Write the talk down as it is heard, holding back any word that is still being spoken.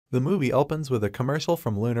The movie opens with a commercial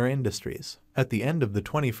from Lunar Industries. At the end of the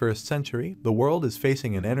 21st century, the world is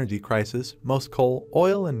facing an energy crisis. Most coal,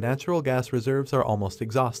 oil, and natural gas reserves are almost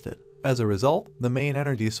exhausted. As a result, the main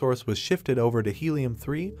energy source was shifted over to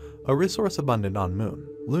helium-3, a resource abundant on Moon.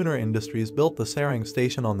 Lunar Industries built the Saring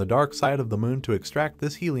station on the dark side of the Moon to extract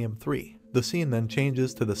this helium-3. The scene then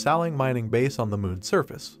changes to the Saling mining base on the Moon's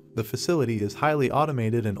surface. The facility is highly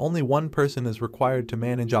automated and only one person is required to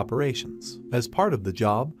manage operations. As part of the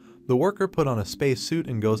job, the worker put on a space suit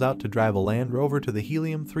and goes out to drive a Land Rover to the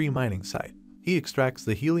helium-3 mining site. He extracts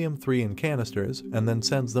the helium-3 in canisters and then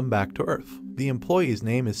sends them back to Earth. The employee's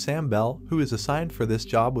name is Sam Bell, who is assigned for this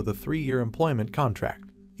job with a 3-year employment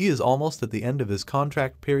contract. He is almost at the end of his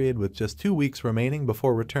contract period with just 2 weeks remaining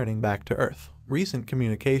before returning back to Earth. Recent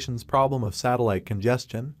communications problem of satellite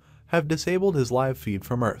congestion have disabled his live feed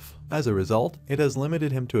from Earth. As a result, it has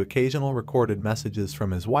limited him to occasional recorded messages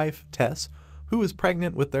from his wife, Tess, who was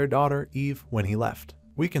pregnant with their daughter, Eve, when he left.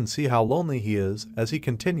 We can see how lonely he is as he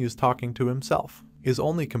continues talking to himself. His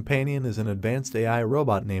only companion is an advanced AI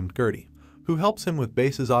robot named GERTY, who helps him with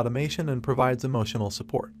base's automation and provides emotional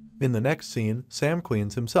support. In the next scene, Sam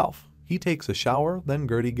cleans himself. He takes a shower, then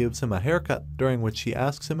GERTY gives him a haircut, during which she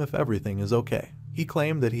asks him if everything is okay. He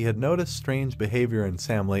claimed that he had noticed strange behavior in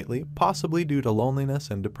Sam lately, possibly due to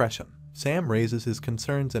loneliness and depression. Sam raises his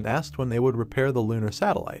concerns and asked when they would repair the lunar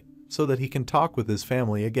satellite, so that he can talk with his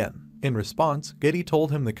family again. In response, GERTY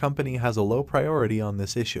told him the company has a low priority on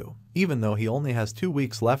this issue. Even though he only has 2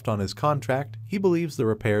 weeks left on his contract, he believes the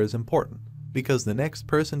repair is important, because the next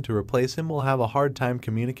person to replace him will have a hard time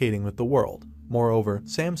communicating with the world. Moreover,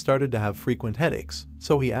 Sam started to have frequent headaches,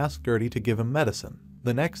 so he asked GERTY to give him medicine.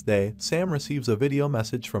 The next day, Sam receives a video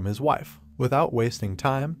message from his wife. Without wasting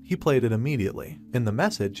time, he played it immediately. In the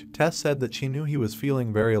message, Tess said that she knew he was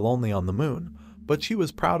feeling very lonely on the Moon, but she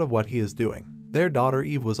was proud of what he is doing. Their daughter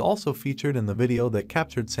Eve was also featured in the video that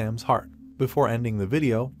captured Sam's heart. Before ending the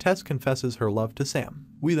video, Tess confesses her love to Sam.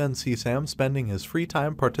 We then see Sam spending his free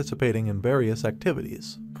time participating in various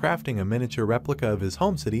activities, crafting a miniature replica of his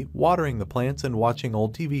home city, watering the plants, and watching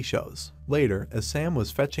old TV shows. Later, as Sam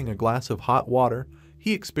was fetching a glass of hot water,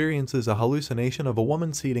 he experiences a hallucination of a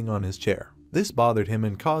woman seating on his chair. This bothered him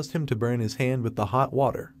and caused him to burn his hand with the hot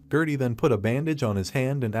water. GERTY then put a bandage on his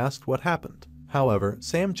hand and asked what happened. However,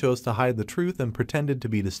 Sam chose to hide the truth and pretended to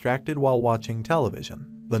be distracted while watching television.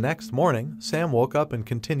 The next morning, Sam woke up and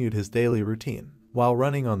continued his daily routine. While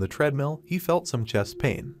running on the treadmill, he felt some chest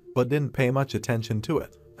pain, but didn't pay much attention to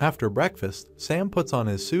it. After breakfast, Sam puts on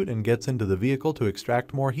his suit and gets into the vehicle to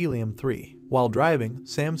extract more helium-3. While driving,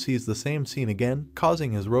 Sam sees the same scene again,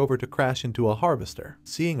 causing his rover to crash into a harvester.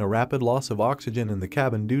 Seeing a rapid loss of oxygen in the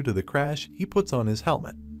cabin due to the crash, he puts on his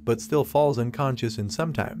helmet, but still falls unconscious in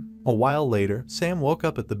some time. A while later, Sam woke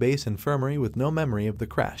up at the base infirmary with no memory of the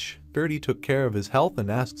crash. GERTY took care of his health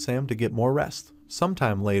and asked Sam to get more rest.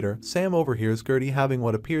 Sometime later, Sam overhears GERTY having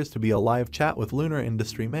what appears to be a live chat with Lunar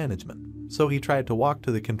Industry management. So he tried to walk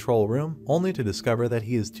to the control room, only to discover that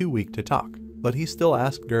he is too weak to talk. But he still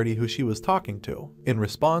asked GERTY who she was talking to. In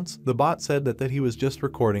response, the bot said that he was just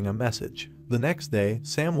recording a message. The next day,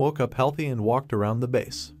 Sam woke up healthy and walked around the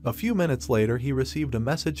base. A few minutes later, he received a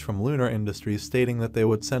message from Lunar Industries stating that they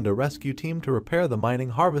would send a rescue team to repair the mining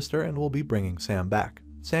harvester and will be bringing Sam back.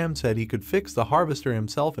 Sam said he could fix the harvester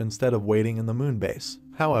himself instead of waiting in the moon base.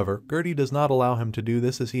 However, GERTY does not allow him to do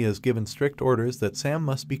this as he has given strict orders that Sam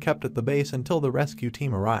must be kept at the base until the rescue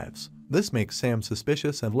team arrives. This makes Sam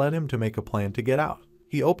suspicious and led him to make a plan to get out.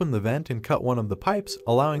 He opened the vent and cut one of the pipes,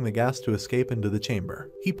 allowing the gas to escape into the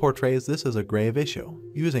chamber. He portrays this as a grave issue.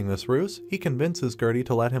 Using this ruse, he convinces GERTY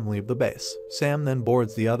to let him leave the base. Sam then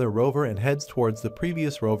boards the other rover and heads towards the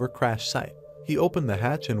previous rover crash site. He opened the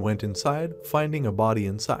hatch and went inside, finding a body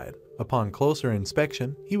inside. Upon closer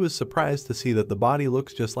inspection, he was surprised to see that the body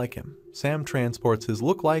looks just like him. Sam transports his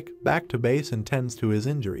lookalike back to base and tends to his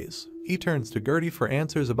injuries. He turns to GERTY for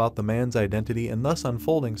answers about the man's identity and thus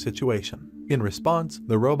unfolding situation. In response,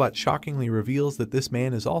 the robot shockingly reveals that this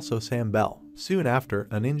man is also Sam Bell. Soon after,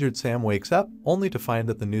 an injured Sam wakes up, only to find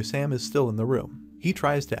that the new Sam is still in the room. He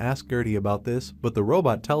tries to ask GERTY about this, but the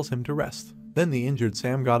robot tells him to rest. Then the injured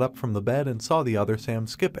Sam got up from the bed and saw the other Sam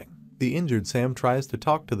skipping. The injured Sam tries to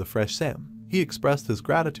talk to the fresh Sam. He expressed his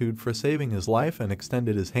gratitude for saving his life and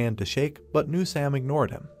extended his hand to shake, but new Sam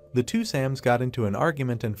ignored him. The two Sams got into an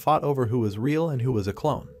argument and fought over who was real and who was a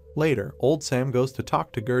clone. Later, old Sam goes to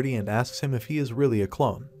talk to GERTY and asks him if he is really a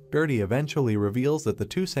clone. GERTY eventually reveals that the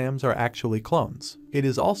two Sams are actually clones. It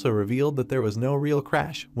is also revealed that there was no real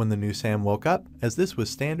crash when the new Sam woke up, as this was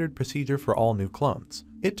standard procedure for all new clones.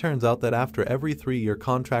 It turns out that after every 3-year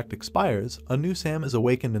contract expires, a new Sam is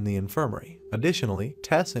awakened in the infirmary. Additionally,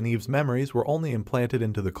 Tess and Eve's memories were only implanted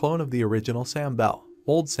into the clone of the original Sam Bell.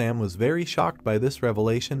 Old Sam was very shocked by this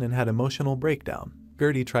revelation and had emotional breakdown.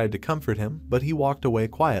 GERTY tried to comfort him, but he walked away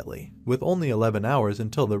quietly. With only 11 hours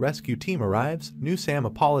until the rescue team arrives, new Sam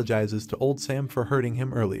apologizes to old Sam for hurting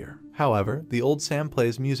him earlier. However, the old Sam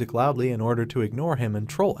plays music loudly in order to ignore him and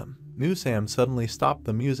troll him. New Sam suddenly stopped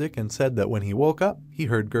the music and said that when he woke up, he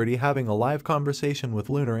heard GERTY having a live conversation with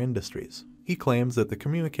Lunar Industries. He claims that the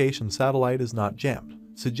communication satellite is not jammed,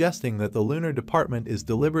 suggesting that the Lunar Department is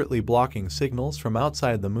deliberately blocking signals from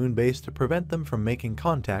outside the moon base to prevent them from making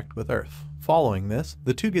contact with Earth. Following this,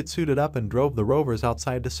 the two get suited up and drove the rovers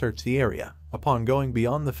outside to search the area. Upon going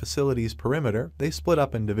beyond the facility's perimeter, they split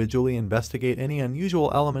up individually and investigate any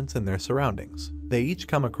unusual elements in their surroundings. They each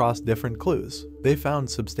come across different clues. They found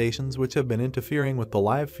substations which have been interfering with the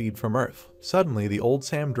live feed from Earth. Suddenly, the old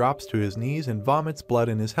Sam drops to his knees and vomits blood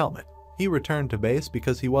in his helmet. He returned to base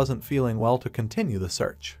because he wasn't feeling well to continue the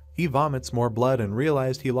search. He vomits more blood and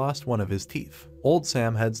realized he lost one of his teeth. Old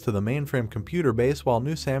Sam heads to the mainframe computer base while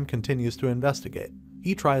new Sam continues to investigate.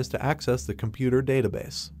 He tries to access the computer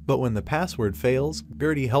database, but when the password fails,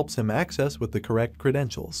 GERTY helps him access with the correct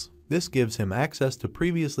credentials. This gives him access to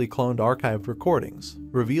previously cloned archived recordings,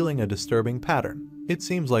 revealing a disturbing pattern. It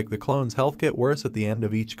seems like the clones' health get worse at the end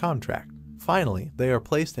of each contract. Finally, they are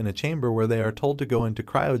placed in a chamber where they are told to go into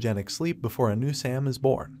cryogenic sleep before a new Sam is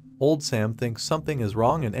born. Old Sam thinks something is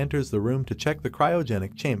wrong and enters the room to check the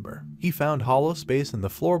cryogenic chamber. He found hollow space in the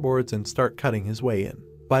floorboards and start cutting his way in.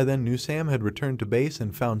 By then, new Sam had returned to base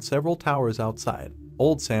and found several towers outside.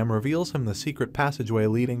 Old Sam reveals him the secret passageway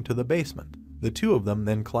leading to the basement. The two of them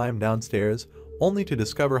then climb downstairs, only to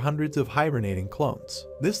discover hundreds of hibernating clones.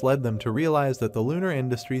 This led them to realize that the Lunar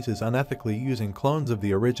Industries is unethically using clones of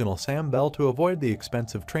the original Sam Bell to avoid the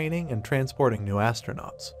expensive training and transporting new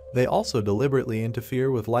astronauts. They also deliberately interfere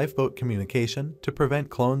with lifeboat communication to prevent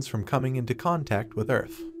clones from coming into contact with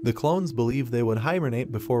Earth. The clones believe they would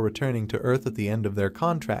hibernate before returning to Earth at the end of their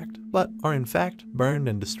contract, but are in fact burned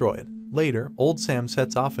and destroyed. Later, old Sam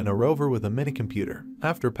sets off in a rover with a minicomputer.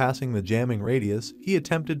 After passing the jamming radius, he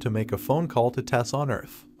attempted to make a phone call to Tess on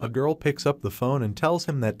Earth. A girl picks up the phone and tells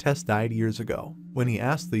him that Tess died years ago. When he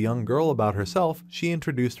asked the young girl about herself, she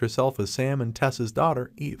introduced herself as Sam and Tess's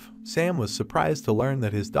daughter, Eve. Sam was surprised to learn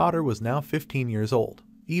that his daughter was now 15 years old.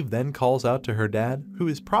 Eve then calls out to her dad, who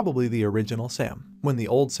is probably the original Sam. When the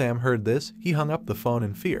old Sam heard this, he hung up the phone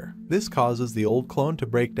in fear. This causes the old clone to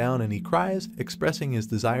break down and he cries, expressing his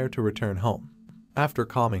desire to return home. After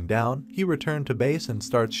calming down, he returned to base and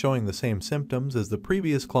starts showing the same symptoms as the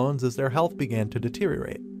previous clones as their health began to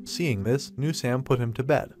deteriorate. Seeing this, new Sam put him to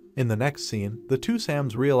bed. In the next scene, the two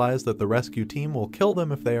Sams realize that the rescue team will kill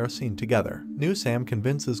them if they are seen together. New Sam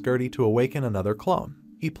convinces GERTY to awaken another clone.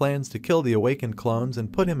 He plans to kill the awakened clones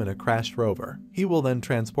and put him in a crashed rover. He will then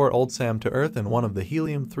transport old Sam to Earth in one of the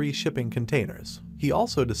helium-3 shipping containers. He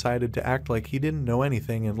also decided to act like he didn't know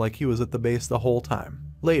anything and like he was at the base the whole time.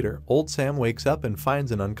 Later, old Sam wakes up and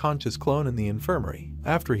finds an unconscious clone in the infirmary.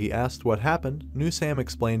 After he asked what happened, new Sam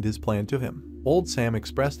explained his plan to him. Old Sam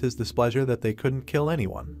expressed his displeasure that they couldn't kill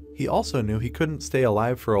anyone. He also knew he couldn't stay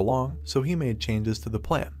alive for long, so he made changes to the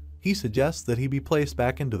plan. He suggests that he be placed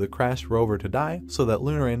back into the crashed rover to die so that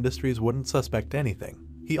Lunar Industries wouldn't suspect anything.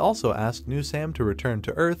 He also asked new Sam to return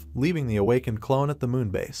to Earth, leaving the awakened clone at the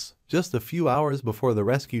moon base. Just a few hours before the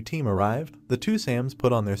rescue team arrived, the two Sams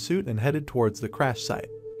put on their suit and headed towards the crash site.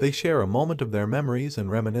 They share a moment of their memories and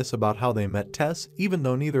reminisce about how they met Tess, even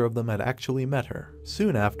though neither of them had actually met her.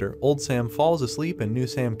 Soon after, old Sam falls asleep and new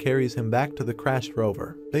Sam carries him back to the crashed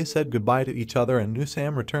rover. They said goodbye to each other and new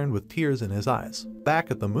Sam returned with tears in his eyes. Back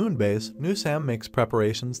at the moon base, new Sam makes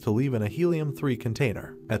preparations to leave in a helium-3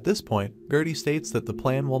 container. At this point, GERTY states that the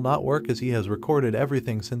plan will not work as he has recorded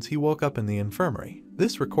everything since he woke up in the infirmary.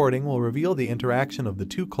 This recording will reveal the interaction of the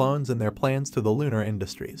two clones and their plans to the Lunar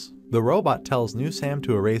Industries. The robot tells new Sam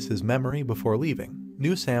to erase his memory before leaving.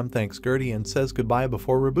 New Sam thanks GERTY and says goodbye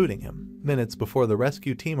before rebooting him. Minutes before the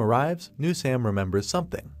rescue team arrives, new Sam remembers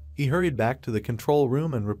something. He hurried back to the control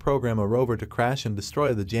room and reprogrammed a rover to crash and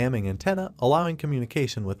destroy the jamming antenna, allowing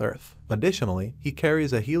communication with Earth. Additionally, he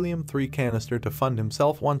carries a helium-3 canister to fund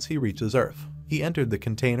himself once he reaches Earth. He entered the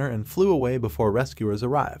container and flew away before rescuers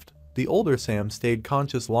arrived. The older Sam stayed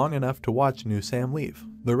conscious long enough to watch new Sam leave.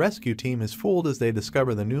 The rescue team is fooled as they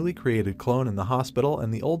discover the newly created clone in the hospital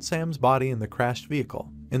and the old Sam's body in the crashed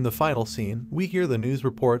vehicle. In the final scene, we hear the news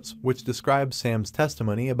reports, which describe Sam's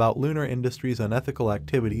testimony about Lunar Industries' unethical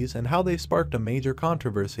activities and how they sparked a major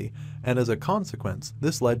controversy, and as a consequence,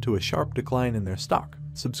 this led to a sharp decline in their stock.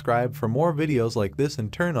 Subscribe for more videos like this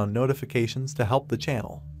and turn on notifications to help the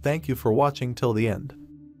channel. Thank you for watching till the end.